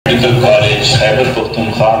Medical college Khyber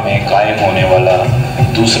Pakhtunkhwa में कायम होने वाला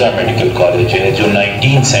दूसरा मेडिकल कॉलेज है जो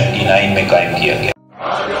 1979 में कायम किया गया।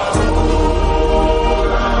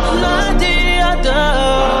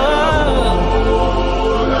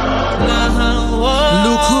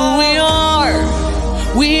 Look who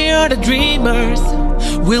we are the dreamers,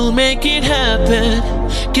 we'll make it happen,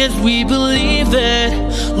 'cause we believe it.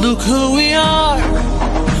 Look who we are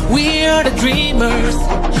the dreamers,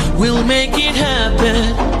 we'll make it happen,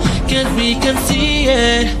 'cause we can see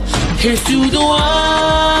it. Here's to the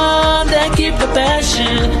one that keep the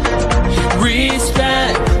passion,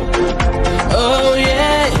 respect, oh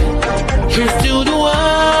yeah. Here's to the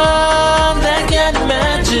one that can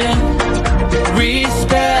imagine,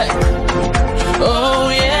 respect, oh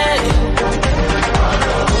yeah.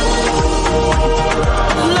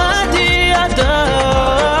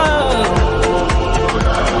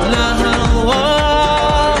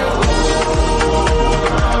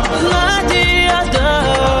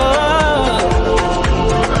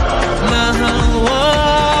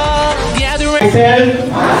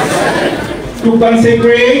 To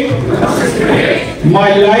consecrate my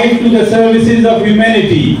life to the services of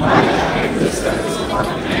humanity.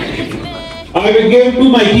 I will give to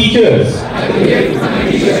my teachers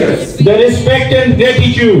the respect and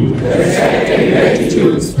gratitude.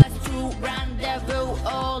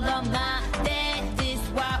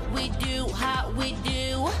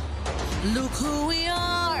 Look who we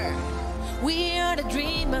are the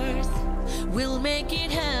dreamers, we'll make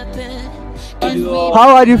it happen. How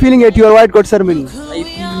are you feeling at your white coat ceremony? I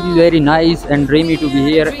feel very nice and dreamy to be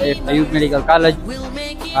here at Ayub Medical College.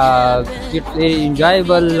 It's very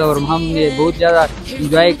enjoyable और हमने बहुत ज़्यादा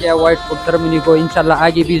enjoy किया white coat ceremony को। इंशाल्लाह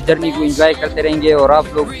आगे भी इस जर्नी को enjoy करते रहेंगे और आप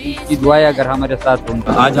लोग की दुआएं अगर हमारे साथ हों।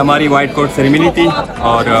 आज हमारी white coat ceremony थी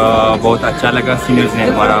और बहुत अच्छा लगा। सीनियर्स ने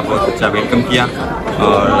हमारा बहुत अच्छा वेलकम किया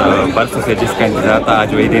और बरसों से जिसका इंतजार था आज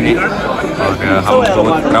वही दिन है और हम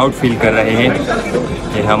बहुत प्राउड फील कर रहे हैं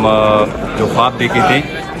कि हम जो ख्वाब देखे थे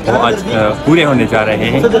वो आज पूरे होने जा रहे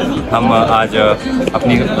हैं। हम आज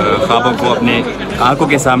अपनी ख्वाबों को अपने आंखों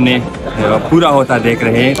के सामने पूरा होता देख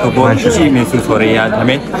रहे हैं, तो बहुत खुशी महसूस हो रही है आज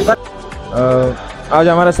हमें। आज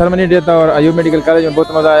हमारा सेरेमनी डे था और अयूब मेडिकल कॉलेज में बहुत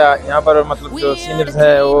मज़ा आया। यहाँ पर मतलब जो सीनियर्स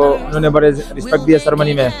है वो उन्होंने बड़े रिस्पेक्ट दिया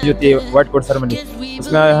सेरेमनी में, जो थी वाइट कोट सेरेमनी,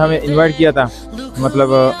 उसमें हमें इनवाइट किया था। मतलब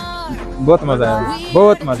बहुत मज़ा आया,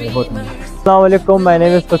 बहुत मज़ा। Assalamualaikum, my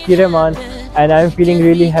name is Fakir Rahman and I am feeling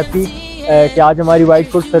really happy कि आज हमारी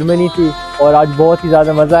वाइट कोट सेरेमनी थी और आज बहुत ही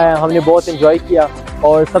ज़्यादा मज़ा आया, हमने बहुत एंजॉय किया।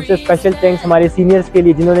 और सबसे स्पेशल थैंक्स हमारे सीनियर्स के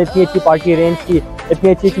लिए जिन्होंने इतनी अच्छी पार्टी अरेंज की, इतनी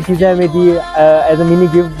अच्छी अच्छी चीज़ें हमें दी, एज अ मिनी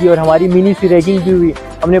गिफ्ट दी और हमारी मिनी सी रैगिंग भी हुई।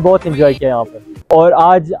 हमने बहुत एंजॉय किया यहाँ पर। और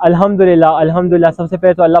आज अल्हम्दुलिल्लाह सबसे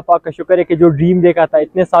पहले तो अल्लाह पाक का शुक्र है कि जो ड्रीम देखा था,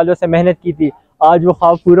 इतने सालों से मेहनत की थी, आज वो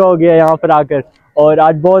ख्वाब पूरा हो गया यहाँ पर आकर और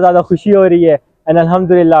आज बहुत ज़्यादा खुशी हो रही है। एंड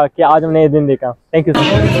अल्हम्दुलिल्लाह कि आज हमने ये दिन देखा। Thank you.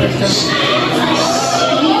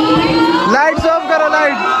 लाइट्स ऑफ करो,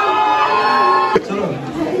 लाइट।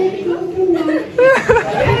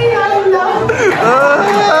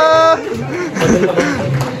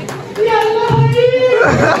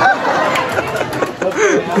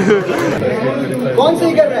 कौन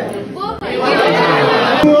सही कर रहा है?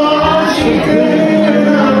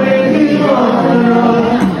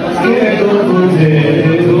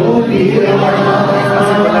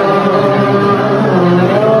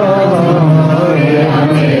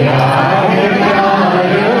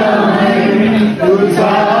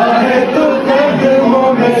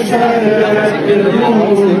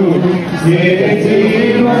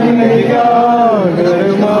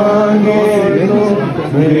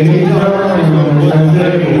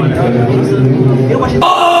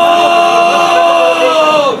 Oh!